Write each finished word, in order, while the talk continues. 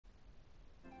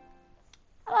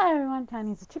Hi everyone,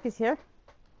 Tiniestofchibis here.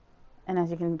 And as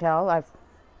you can tell, it's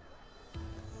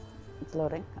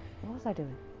loading. What was I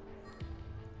doing?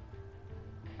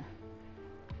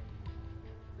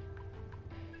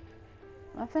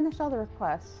 I finished all the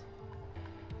requests.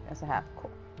 Yes, I have.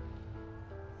 Cool.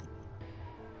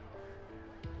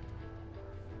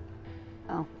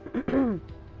 Oh.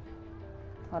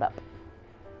 Hold up.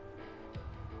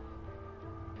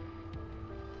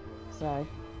 Sorry.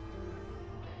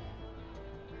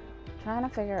 Trying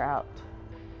to figure out.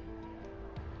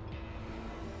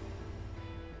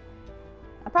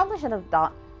 I probably should have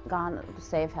gone to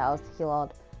save house,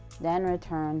 healed, then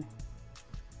return.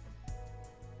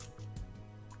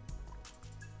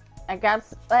 I got,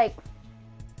 like,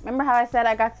 remember how I said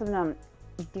I got some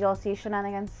DLC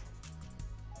shenanigans?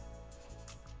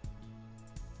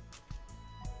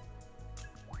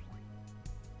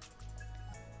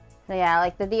 So yeah,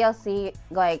 like the DLC,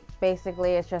 like,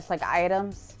 basically it's just like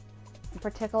items in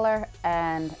particular,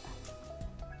 and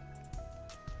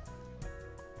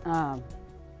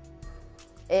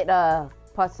it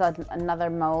puts another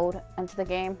mode into the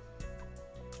game,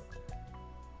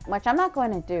 which I'm not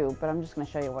going to do, but I'm just going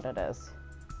to show you what it is.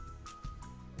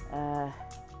 Where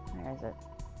is it?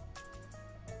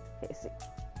 Okay,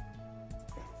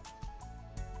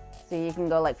 see, you can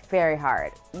go like very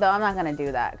hard, though I'm not going to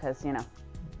do that because, you know,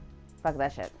 fuck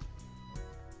that shit.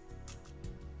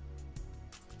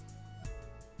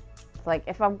 It's like,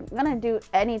 if I'm gonna do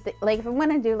anything, like if I'm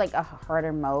gonna do like a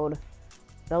harder mode,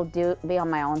 they'll be on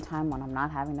my own time when I'm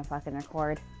not having to fucking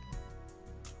record.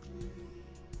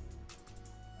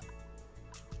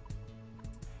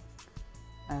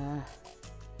 I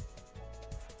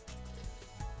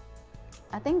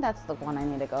think that's the one I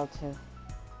need to go to.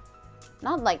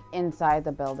 Not like inside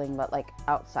the building, but like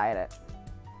outside it.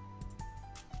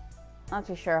 Not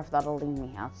too sure if that'll lead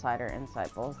me outside or inside,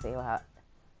 but we'll see what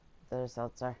the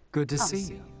results are. Good to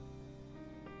see you.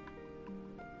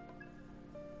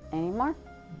 Any more?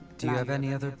 Do you have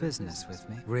any other business with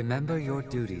me? Remember your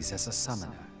duties as a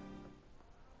summoner.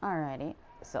 Alrighty,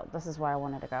 so this is where I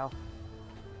wanted to go.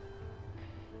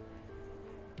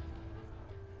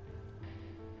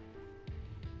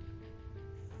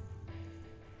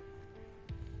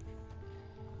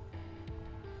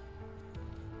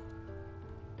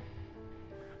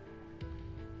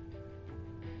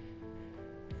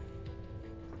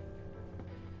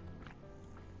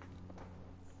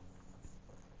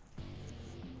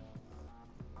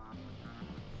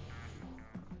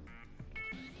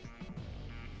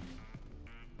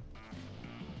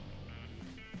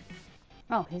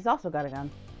 Oh, he's also got a gun.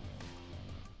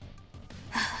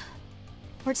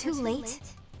 We're too late?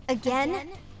 Again?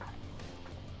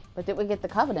 But did we get the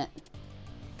covenant?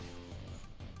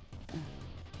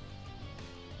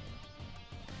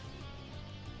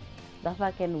 The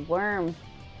fucking worm.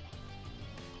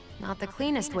 Not the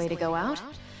cleanest way to go out.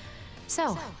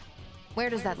 So, where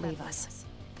does that leave us?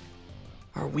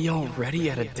 Are we already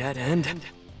at a dead end?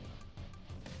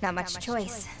 Not much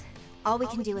choice. All we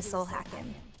can do is soul hack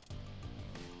him.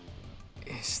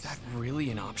 Is that really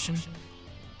an option?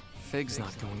 Fig's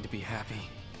not going to be happy.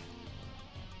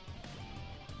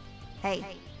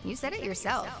 Hey, you said it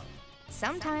yourself.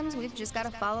 Sometimes we've just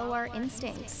gotta follow our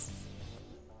instincts.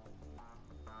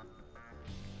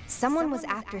 Someone was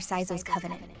after Saizo's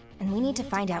covenant, and we need to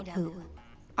find out who.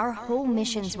 Our whole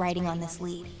mission's riding on this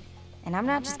lead, and I'm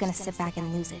not just gonna sit back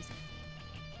and lose it.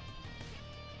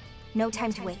 No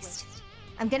time to waste.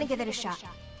 I'm gonna give it a shot,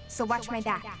 so watch my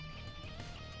back.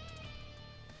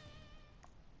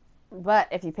 But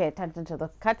if you pay attention to the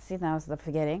cutscene that was at the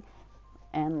beginning,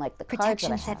 and like the cards Protection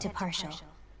that I set to have. partial.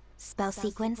 Spell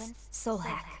sequence, soul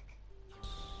hack.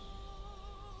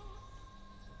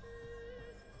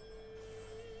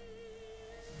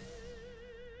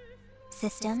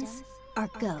 Systems are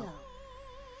go.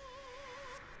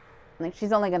 Like,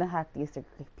 she's only gonna hack these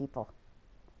people.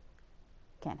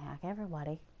 Can't hack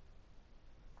everybody.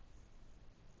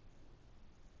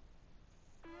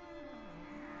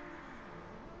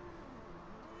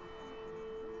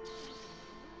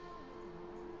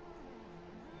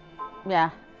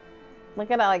 Yeah, look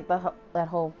at like that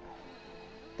whole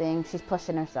thing. She's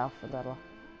pushing herself a little.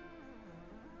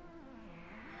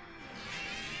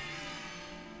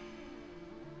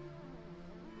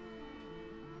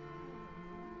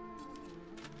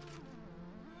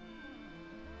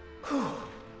 Whew.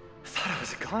 Thought I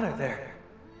was a goner there.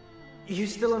 You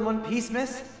still in one piece,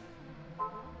 miss?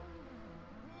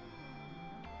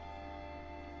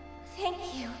 Thank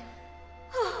you.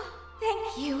 Oh,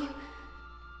 thank you.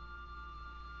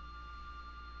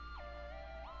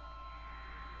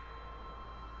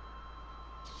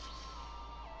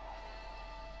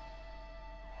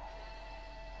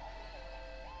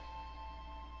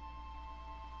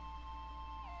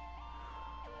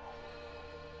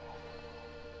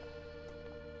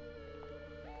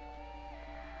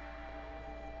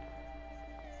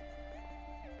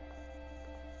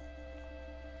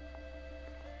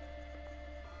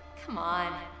 Come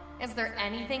on. Is there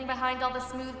anything behind all the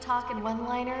smooth talk and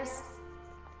one-liners?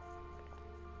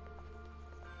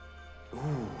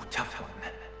 Ooh, tough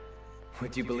one.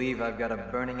 Would you believe I've got a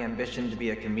burning ambition to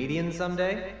be a comedian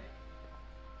someday?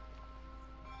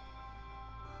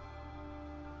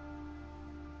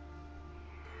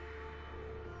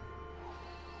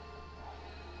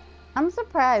 I'm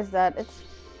surprised that it's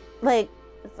like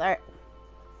sorry.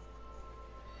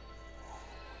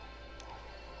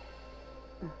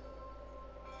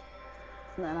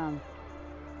 Then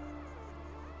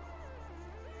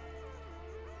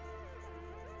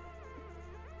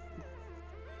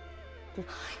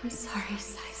I'm sorry,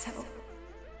 Saizo.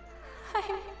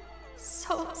 I'm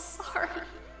so sorry.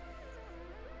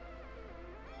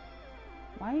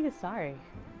 why are you sorry?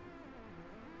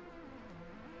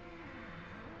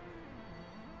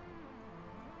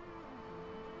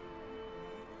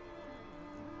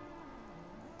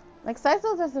 Like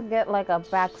Saizo doesn't get like a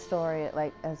backstory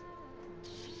like as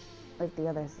like the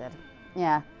others did.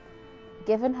 Yeah.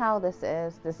 Given how this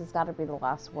has got to be the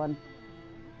last one.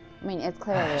 I mean, it's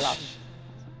clearly the last.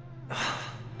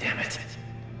 Damn it.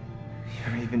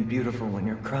 You're even beautiful when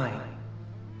you're crying.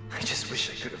 I just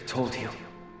wish I could have told you.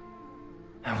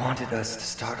 I wanted us to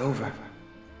start over.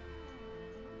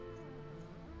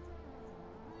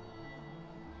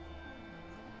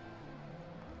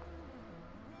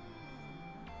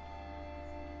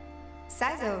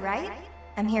 Saizo, right?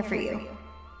 I'm here for you.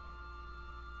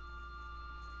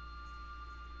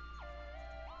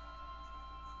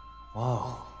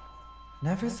 Whoa.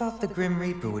 Never thought the Grim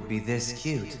Reaper would be this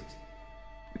cute.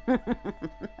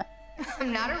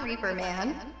 I'm not a Reaper,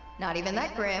 man. Not even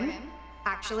that grim.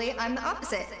 Actually, I'm the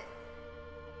opposite.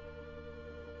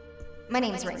 My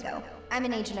name's Ringo. I'm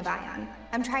an agent of Ion.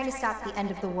 I'm trying to stop the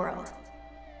end of the world.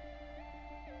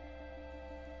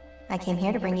 I came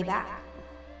here to bring you back.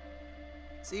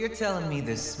 So you're telling me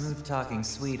this smooth-talking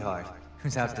sweetheart,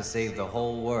 who's out to save the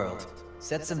whole world,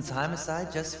 set some time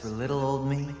aside just for little old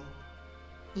me?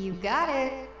 You got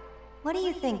it. What do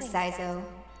you think, Saizo?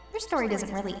 Your story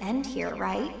doesn't really end here,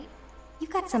 right?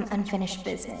 You've got some unfinished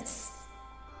business.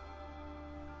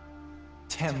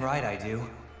 Damn right I do.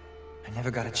 I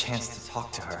never got a chance to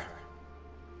talk to her.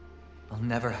 I'll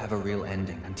never have a real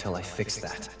ending until I fix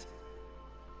that.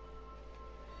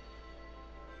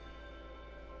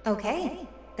 Okay,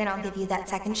 then I'll give you that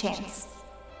second chance.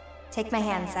 Take my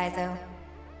hand, Saizo.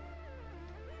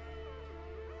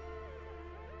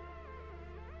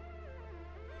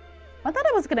 I thought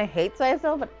I was gonna hate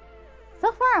Saizo, but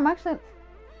so far I'm actually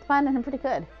finding him pretty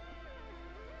good.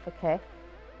 Okay.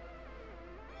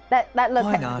 That look.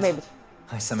 Why not? Maybe.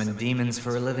 I summon demons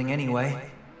for a living anyway.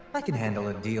 I can handle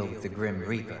a deal with the Grim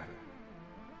Reaper.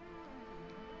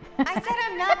 I said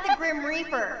I'm not the Grim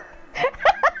Reaper.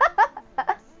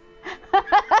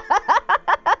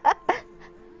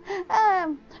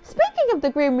 Speaking of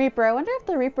the Grim Reaper, I wonder if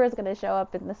the Reaper is gonna show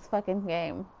up in this fucking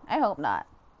game. I hope not.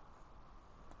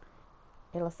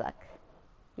 It'll suck.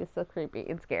 He's so creepy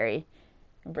and scary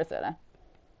in Persona.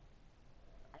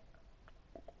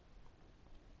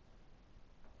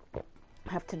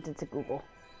 I have tempted to Google.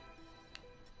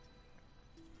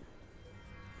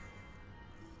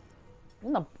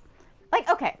 No, like,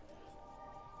 okay.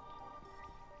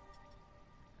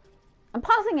 I'm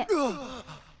pausing it.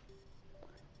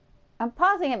 I'm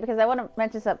pausing it because I want to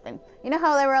mention something. You know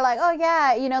how they were like, oh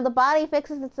yeah, you know, the body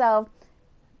fixes itself.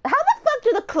 How the fuck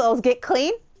do the clothes get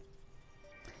clean?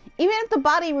 Even if the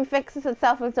body refixes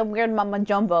itself in some weird mumbo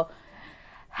jumbo,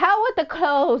 how would the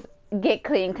clothes get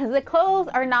clean? Because the clothes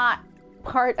are not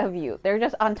part of you. They're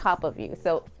just on top of you.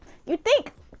 So you'd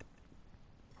think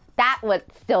that would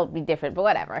still be different, but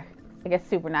whatever. I guess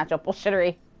supernatural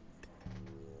bullshittery.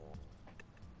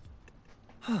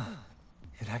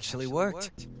 It actually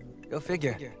worked. Go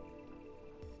figure.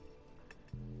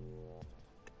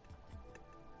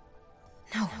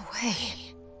 No way.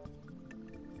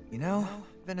 You know,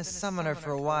 I've been a summoner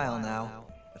for a while now,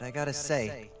 but I gotta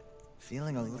say,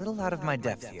 feeling a little out of my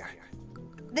depth here.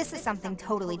 This is something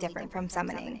totally different from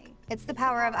summoning. It's the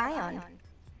power of Ion.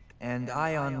 And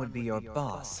Ion would be your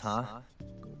boss, huh?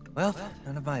 Well,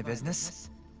 none of my business.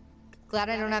 Glad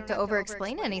I don't have to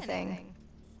over-explain anything.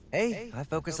 Hey, I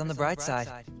focus on the bright side.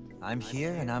 I'm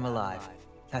here and I'm alive.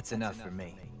 That's enough for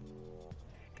me.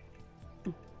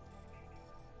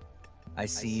 I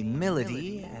see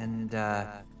Milady and,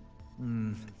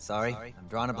 sorry, I'm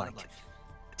drawing a blank.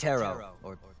 Taro,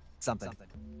 or something.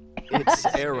 It's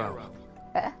Arrow.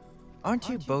 Aren't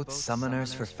you both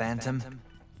summoners for Phantom?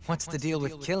 What's the deal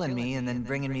with killing me and then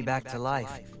bringing me back to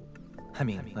life? I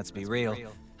mean, let's be real,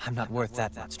 I'm not worth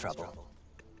that much trouble.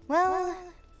 Well,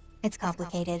 it's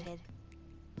complicated.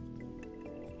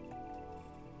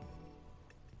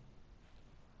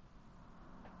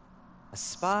 A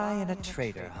spy and a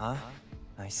traitor, huh?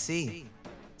 I see.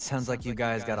 Sounds like you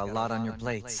guys got a lot on your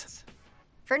plates.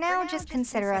 For now, just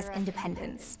consider us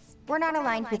independents. We're not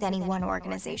aligned with any one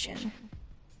organization.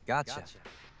 Gotcha.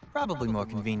 Probably more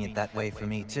convenient that way for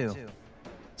me, too.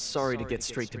 Sorry to get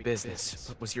straight to business,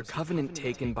 but was your covenant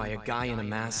taken by a guy in a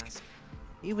mask?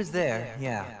 He was there,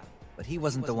 yeah, but he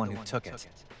wasn't the one who took it.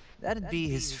 That'd be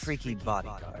his freaky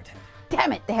bodyguard.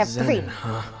 Damn it, they have three. Zen,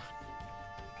 huh?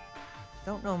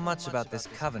 Don't know much about this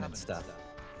covenant stuff,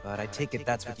 but I take it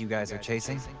that's what you guys are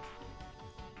chasing?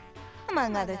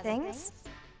 Among other things.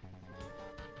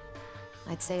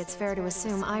 I'd say it's fair to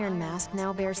assume Iron Mask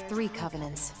now bears 3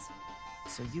 covenants.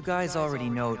 So you guys already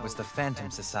know it was the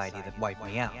Phantom Society that wiped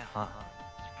me out, huh?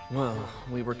 Well,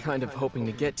 we were kind of hoping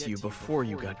to get to you before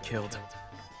you got killed.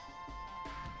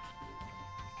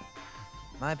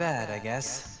 My bad, I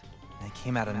guess. I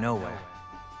came out of nowhere.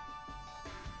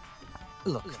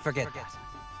 Look, forget that.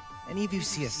 Any of you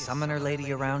see a summoner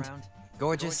lady around?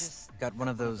 Gorgeous, got one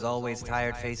of those always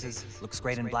tired faces, looks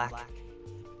great in black.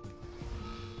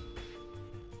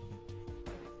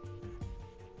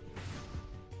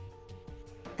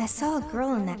 I saw a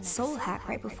girl in that soul hat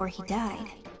right before he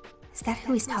died. Is that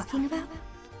who he's talking about?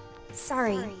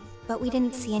 Sorry, but we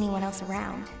didn't see anyone else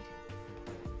around.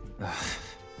 Ugh,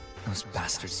 those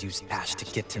bastards used Ash to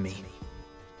get to me.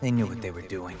 They knew what they were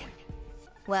doing.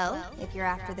 Well, if you're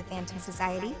after the Phantom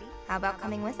Society, how about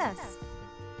coming with us?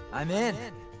 I'm in!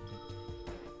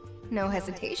 No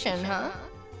hesitation, huh?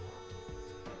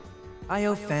 I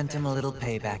owe Phantom a little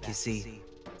payback, you see.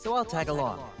 So I'll tag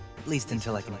along. At least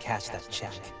until I can cash that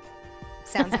check.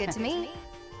 Sounds good to me.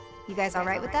 You guys all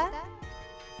right with that?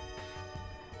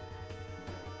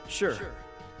 Sure.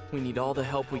 We need all the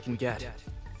help we can get.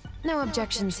 No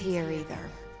objections here either.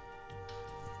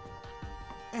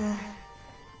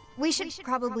 We should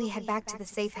probably head back to the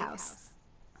safe house.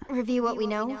 Review what we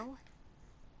know.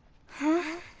 Huh?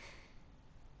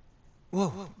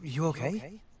 Whoa, you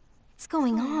okay? What's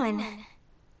going on?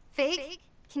 Fig,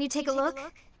 can you take a look?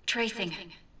 Tracing.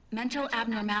 Mental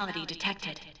abnormality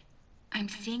detected. I'm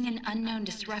seeing an unknown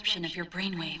disruption of your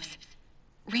brainwaves.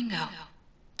 Ringo,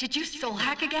 did you soul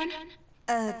hack again?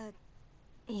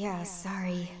 Yeah,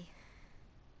 sorry.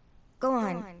 Go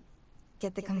on.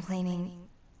 Get the complaining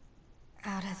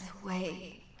out of the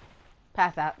way.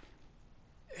 Pass out.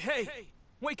 Hey!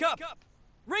 Wake up!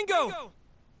 Ringo!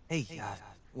 Hey,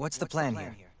 what's the plan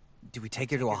here? Do we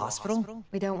take her to a hospital?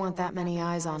 We don't want that many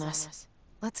eyes on us.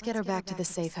 Let's get her back to the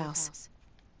safe house.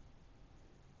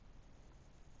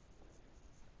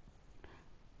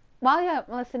 While you're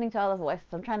listening to all the voices,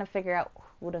 I'm trying to figure out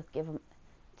who to give them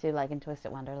to, like in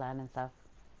Twisted Wonderland and stuff.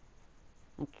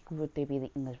 Like, who would they be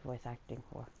the English voice acting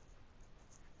for?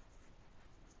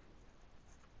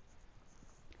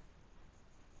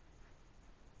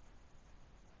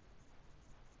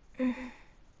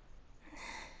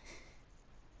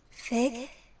 Fig?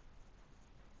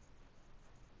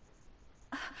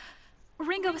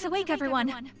 Ringo is awake,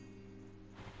 everyone.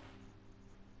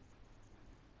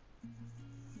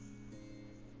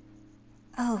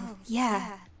 Oh,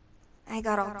 yeah. I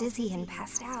got all dizzy and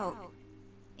passed out.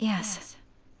 Yes.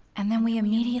 And then we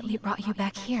immediately brought you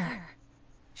back here.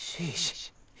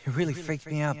 Sheesh, you really freaked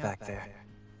me out back there.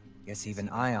 Guess even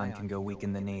Ion can go weak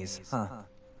in the knees, huh?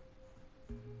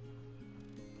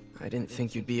 I didn't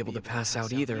think you'd be able to pass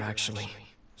out either, actually.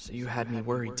 So you had me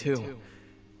worried too.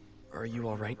 Are you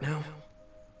alright now?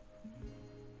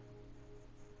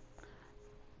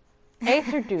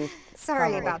 Ace or Deuce?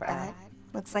 Sorry Probably about for that.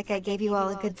 Looks like I gave you all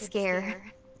a good scare.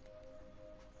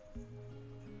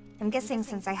 I'm guessing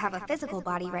since I have a physical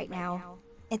body right now,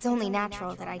 it's only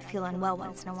natural that I'd feel unwell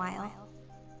once in a while.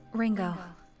 Ringo,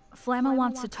 Flamma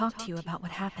wants to talk to you about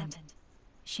what happened.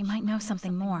 She might know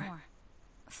something more.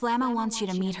 Flamma wants you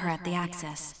to meet her at the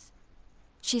Axis.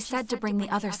 She said to bring the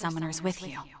other summoners with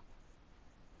you.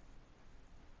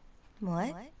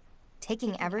 What?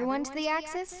 Taking everyone to the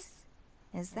Axis?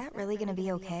 Is that really gonna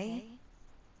be okay?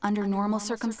 Under normal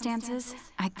circumstances,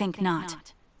 I think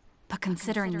not. But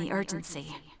considering the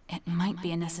urgency, it might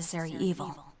be a necessary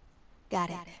evil. Got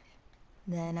it.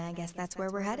 Then I guess that's where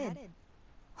we're headed.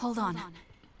 Hold on.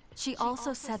 She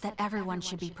also said that everyone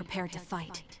should be prepared to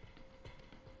fight.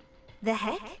 The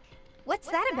heck? What's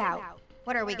that about?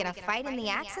 What, are we gonna fight in the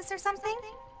Axis or something?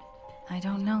 I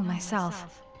don't know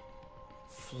myself.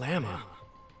 Flamma?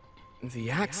 The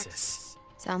Axis?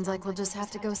 Sounds like we'll just have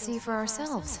to go see for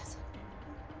ourselves.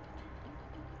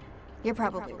 You're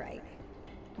probably right.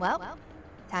 Well,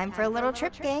 time for a little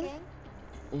trip, gang.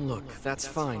 Look, that's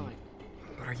fine.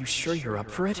 But are you sure you're up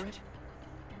for it?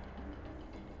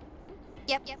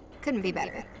 Yep, couldn't be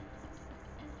better.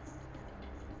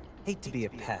 Hate to be a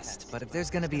pest, but if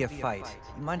there's gonna be a fight,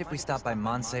 you mind if we stop by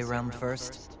Monse Realm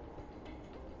first?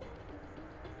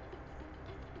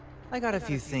 I got a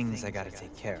few things I gotta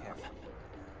take care of.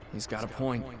 He's got a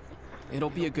point. It'll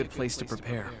be a good place to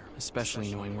prepare,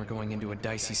 especially knowing we're going into a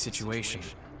dicey situation.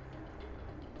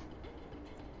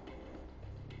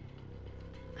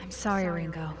 I'm sorry,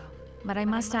 Ringo, but I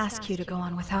must ask you to go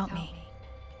on without me.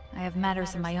 I have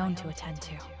matters of my own to attend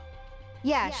to.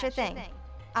 Yeah, sure thing.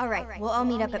 All right, we'll all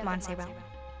meet up at Monse Realm.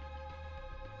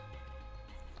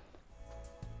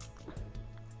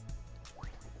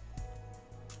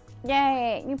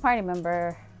 Yay, new party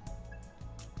member.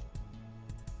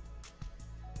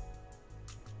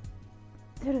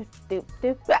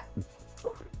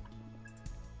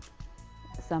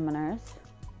 Summoners.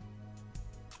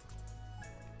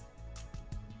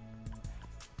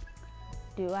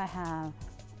 Do I have...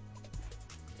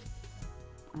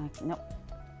 nope.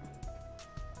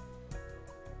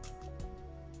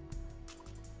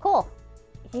 Cool.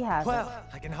 He has Well,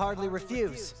 it. I can hardly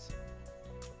refuse.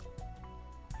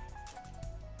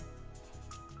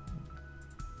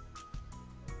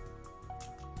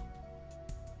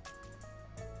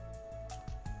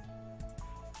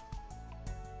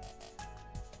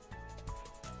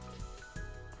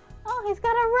 Oh, he's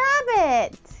got a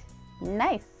rabbit.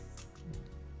 Nice.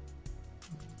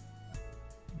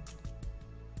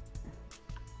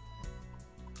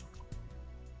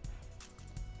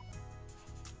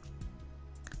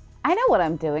 I know what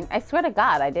I'm doing. I swear to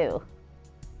God, I do.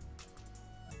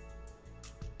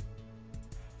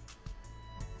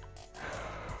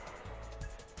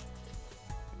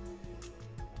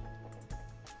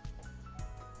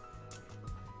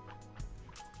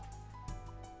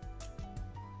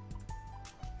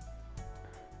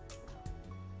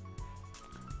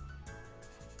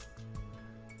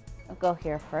 I'll go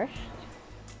here first.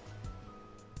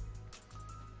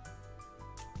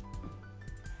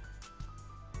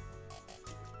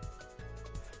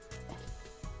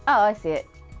 Oh, I see it.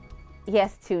 He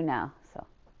has two now, so.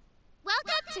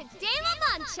 Welcome to De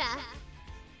La Mancha.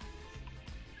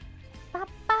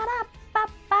 Ba-ba-da,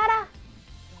 ba-ba-da.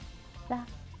 Da,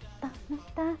 da,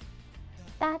 da,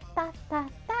 da, da, da,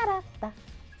 da, da,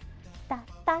 da,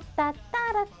 da,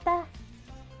 da, da, da.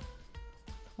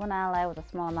 One ally with a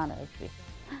small amount of HP.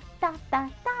 Da, da,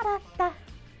 da, da, da.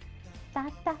 Da,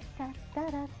 da, da, da,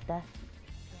 da, da.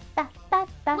 Da, da,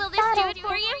 da, Will this do it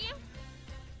for you?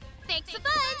 Thanks a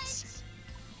bunch!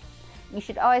 You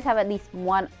should always have at least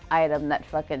one item that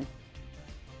fucking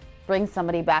brings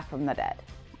somebody back from the dead.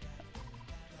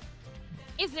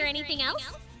 Is there anything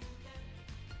else?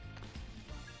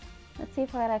 Let's see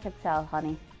what I could sell,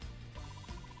 honey.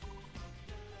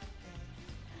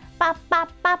 Ba ba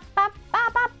ba ba ba ba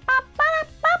ba ba ba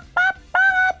ba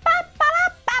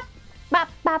ba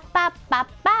ba ba ba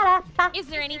ba ba. Is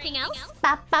there anything else?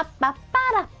 Ba ba ba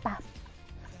ba ba.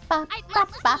 I'd love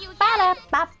to see you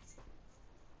again.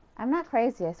 I'm not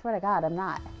crazy, I swear to God, I'm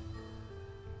not.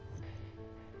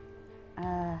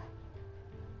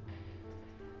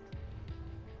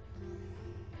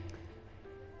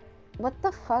 What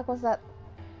the fuck was that?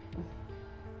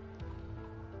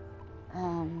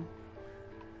 Oh,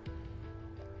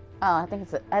 I think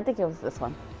it was this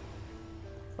one.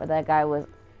 Where that guy was,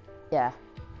 yeah.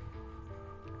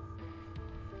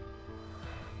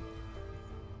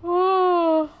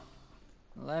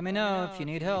 Let me know if you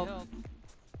need help.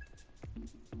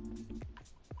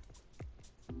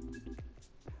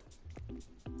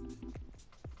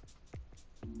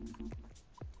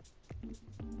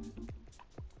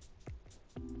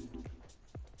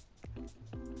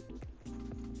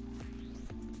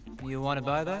 You want to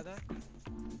buy that?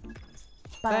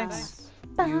 Thanks.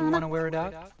 You want to wear it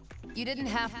out? You didn't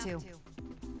have to.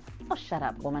 Oh, shut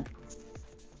up, woman.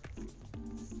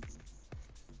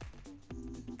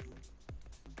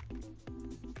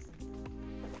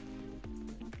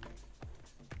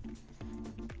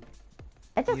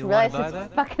 I just realized his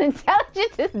fucking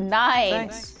intelligence is 9.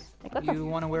 Thanks. Like, what You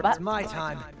want to wear it? It's my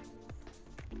time.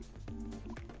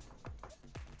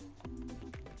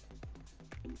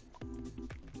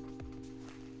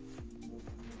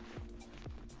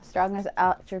 Strongest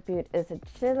attribute is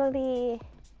agility.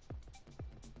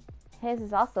 His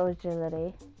is also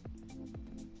agility.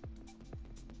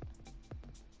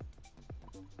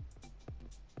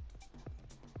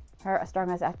 Her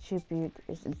strongest attribute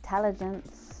is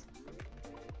intelligence.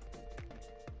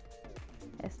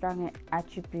 His strongest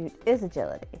attribute is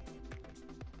agility.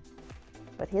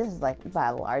 But his is like by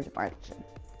a large margin.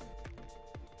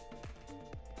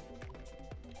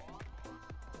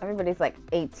 Everybody's like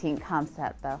 18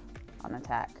 comstat though on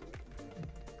attack.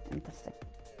 Interesting.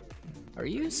 Are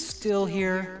you still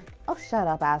here? Oh, shut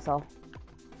up, asshole.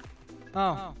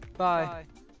 Oh, bye.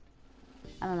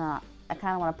 I don't know. I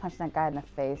kind of want to punch that guy in the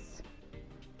face.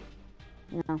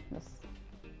 You know,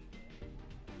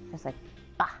 just like,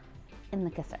 in the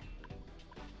kisser.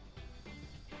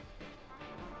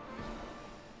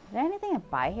 Is there anything to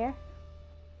buy here?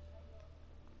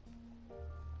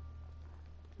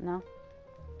 No?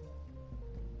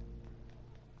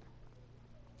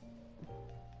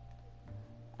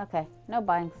 Okay, no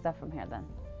buying stuff from here then.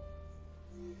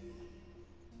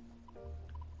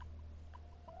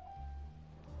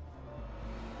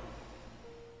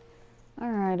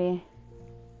 Alrighty.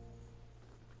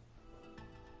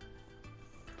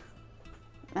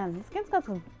 Man, this game's got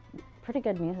some pretty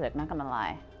good music, not gonna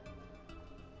lie.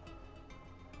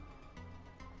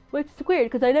 Which is weird,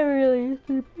 because I never really used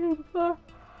to play before.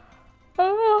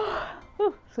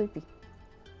 Oh, sleepy.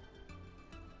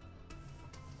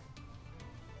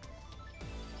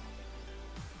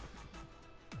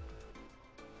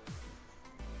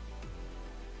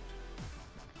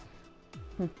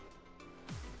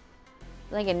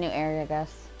 Like a new area, I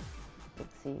guess.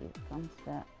 Let's see, comes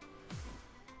that.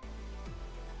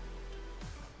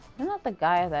 Isn't that the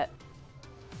guy that?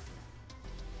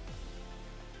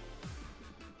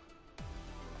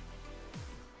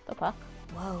 The fuck?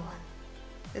 Whoa.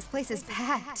 This place is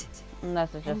packed.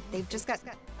 Unless it's just. And they've just got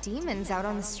demons out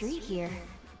on the street here.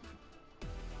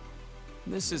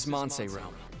 This is Monse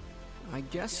Realm. I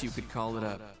guess you could call it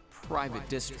a private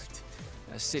district.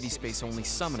 A city space only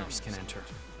summoners can enter.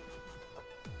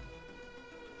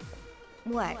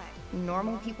 What?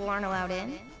 Normal people aren't allowed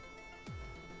in?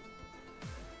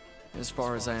 As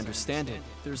far as I understand it,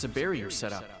 there's a barrier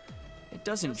set up. It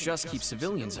doesn't just keep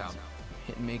civilians out.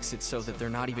 It makes it so that they're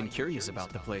not even curious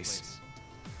about the place.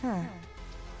 Huh.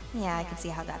 Yeah, I could see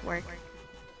how that'd work.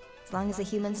 As long as a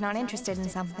human's not interested in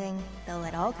something, they'll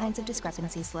let all kinds of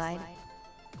discrepancies slide.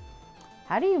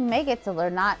 How do you make it so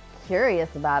they're not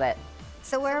curious about it?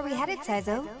 So where are we headed,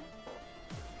 Saizo?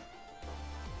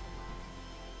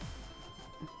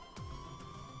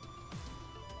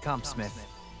 Compsmith,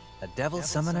 a devil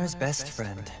summoner's best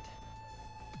friend.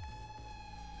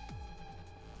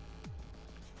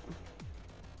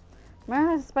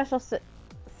 Mira has a special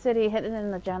city hidden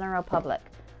in the general public.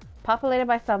 Populated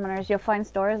by summoners, you'll find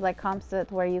stores like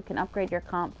Compsmith where you can upgrade your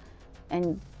comp,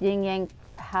 and Yin Yang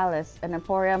Palace, an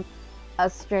emporium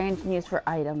of strange news for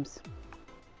items.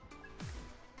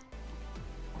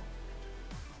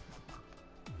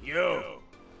 Yo!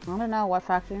 I don't know what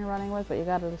faction you're running with, but you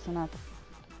gotta listen up.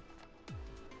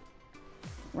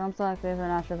 Realm selected for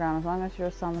natural ground. As long as you're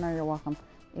a summoner, you're welcome.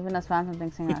 Even as phantom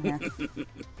things hang out here.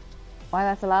 Why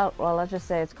that's allowed? Well, let's just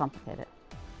say it's complicated.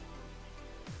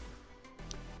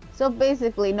 So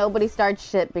basically, nobody starts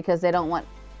shit because they don't want...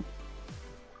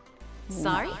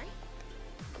 Sorry?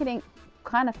 Kidding.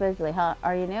 Kind of physically, huh?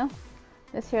 Are you new?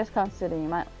 This here's Comp City. You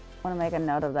might want to make a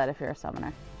note of that if you're a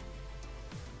summoner.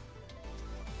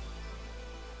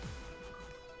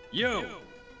 Yo!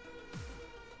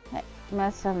 Hey,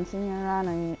 Master, haven't seen you around.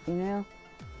 Are you new?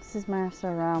 This is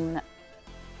Master Realm.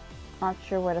 Not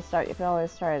sure where to start. You can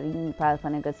always start. You can probably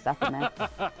find good stuff in there.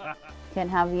 Can't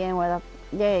have Yang without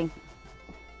Yang.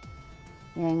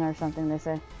 Yang or something, they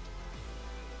say.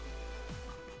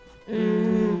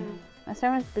 My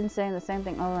servant's been saying the same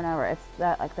thing over and over. It's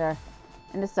that, like, they're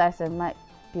indecisive, might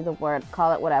be the word.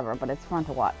 Call it whatever, but it's fun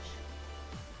to watch.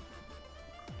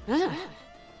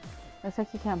 Looks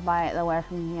like you can't buy it away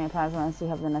from Yang Plaza unless you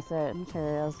have the necessary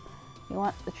materials. You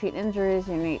want to treat injuries,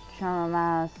 you need charm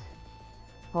mask,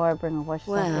 or bring a wish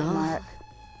mark.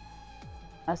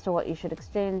 As to what you should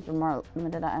exchange, or more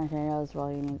limited materials,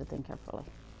 well, you need to think carefully.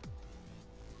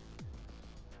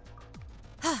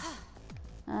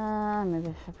 Maybe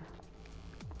I should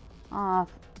off.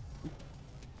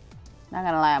 Not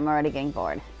gonna lie, I'm already getting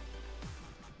bored.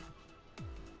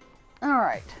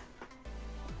 Alright.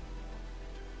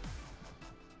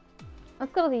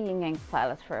 Let's go to the Yin Yang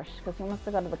Palace first, because we must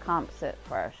go to the comp sit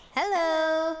first.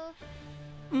 Hello!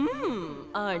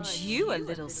 Aren't you a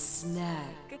little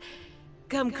snack?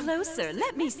 Come closer,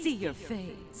 let me see your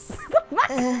face.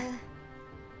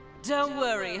 Don't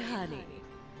worry, honey.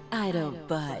 I don't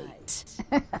bite.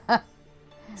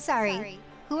 Sorry,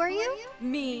 who are you?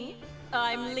 Me?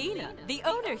 I'm Lena, the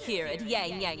owner here at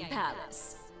Yang Yang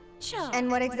Palace.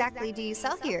 And what exactly do you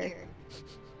sell here?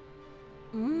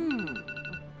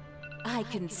 I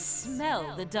can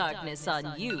smell the darkness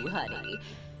on you, honey.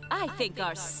 I think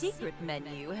our secret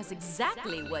menu has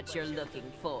exactly what you're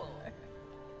looking for.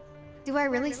 Do I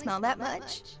really smell that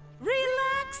much?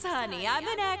 Relax, honey, I'm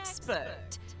an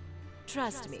expert.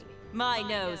 Trust me, my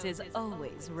nose is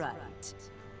always right.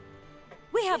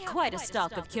 We have quite a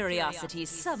stock of curiosities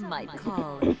some might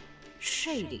call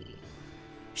shady.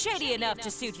 Shady enough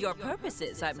to suit your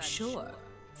purposes, I'm sure.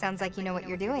 Sounds like you know what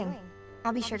you're doing.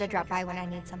 I'll be sure to drop by when I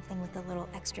need something with a little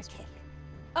extra kick.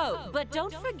 Oh, but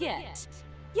don't forget,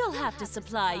 you'll have to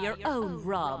supply your own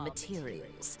raw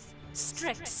materials.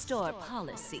 Strict store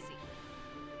policy.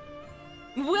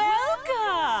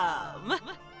 Welcome!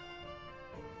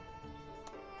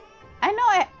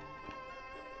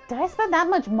 Did I spend that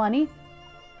much money?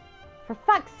 For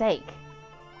fuck's sake.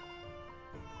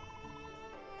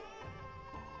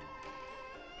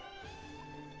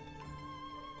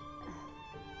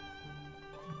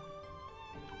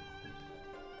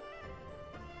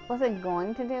 Wasn't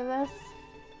going to do this,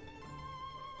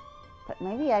 but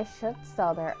maybe I should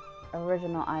sell their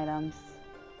original items.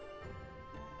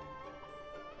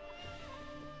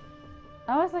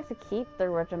 I always like to keep the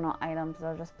original items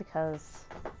though, just because.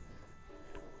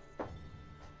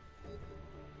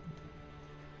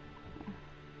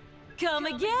 Come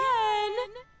again!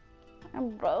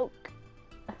 I'm broke.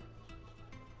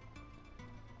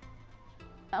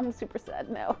 I'm super sad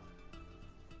now.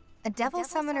 A devil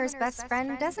summoner's best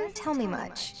friend doesn't tell me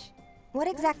much. What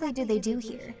exactly do they do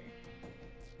here?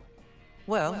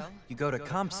 Well, you go to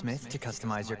Compsmith to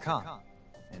customize your comp.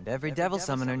 And every devil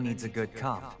summoner needs a good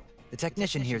comp. The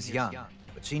technician here's young,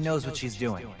 but she knows what she's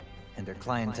doing. And her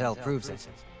clientele proves it.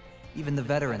 Even the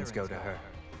veterans go to her.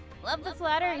 Love the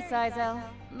flattery, Sizo,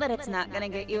 but it's not gonna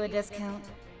get you a discount.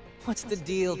 What's the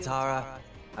deal, Tara?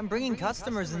 I'm bringing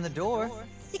customers in the door.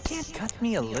 You can't cut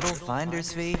me a little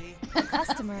finder's fee? A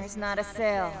customer is not a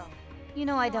sale. You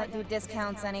know I don't do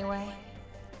discounts anyway.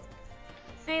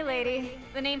 Hey lady,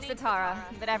 the name's Tara,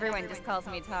 but everyone just calls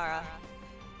me Tara.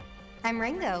 I'm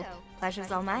Ringo.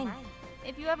 Pleasure's all mine.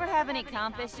 If you ever have any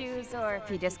comp issues, or if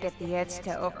you just get the itch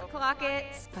to overclock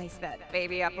it, spice that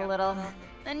baby up a little,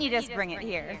 then you just bring it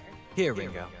here. Here,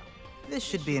 Ringo. This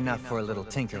should be enough for a little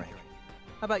tinkering.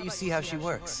 How about you see how she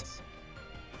works?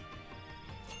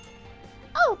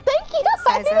 Oh, thank you!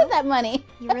 I needed that money!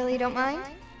 You really don't mind?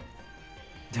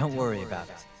 Don't worry about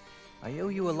it. I owe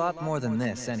you a lot more than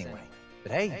this anyway.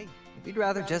 But hey, if you'd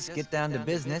rather just get down to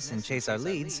business and chase our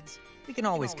leads, we can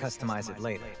always customize it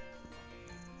later.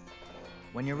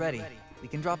 When you're ready, we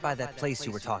can drop by that place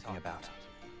you were talking about.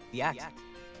 The Act.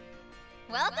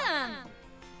 Welcome!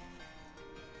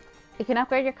 You can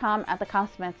upgrade your comm at the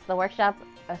Compsmiths, the workshop,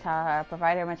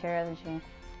 provider materials and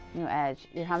new edge.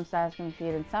 Your home status can be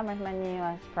viewed in Summer's menu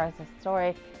as per the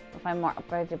story. You'll find more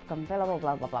upgrades to become available,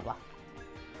 blah blah blah blah.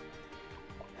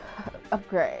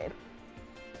 Upgrade.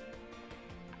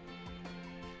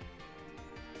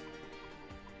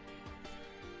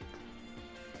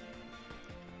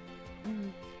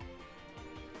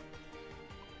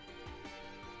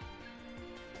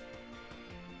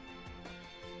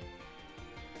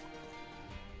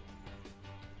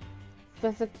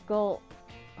 Physical.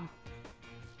 Oh,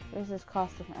 there's this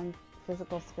cost and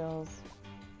physical skills.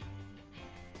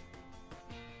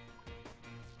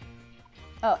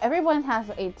 Oh, everyone has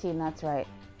 18. That's right.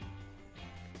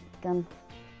 Gun.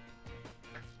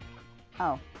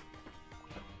 Oh.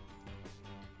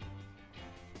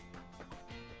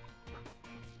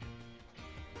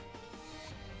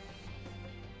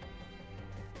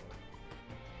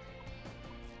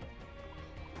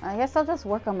 I guess I'll just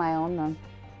work on my own then.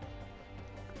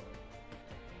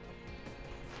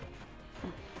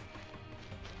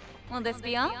 Will this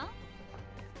be all?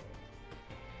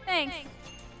 Thanks.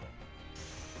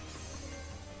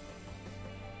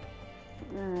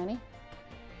 Alrighty.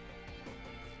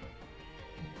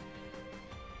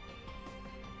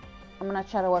 I'm gonna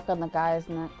try to work on the guys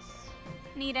next.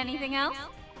 Need anything else?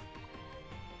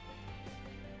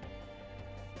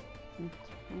 Oops.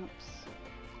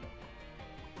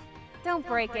 Don't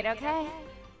break it, okay?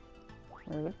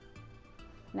 Rude.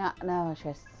 No, it's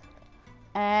just...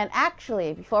 And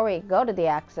actually, before we go to the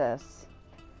Axis,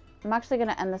 I'm actually going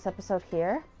to end this episode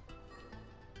here.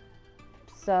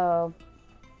 So,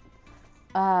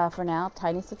 for now,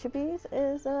 Tiniestofchibis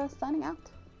is signing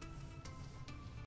out.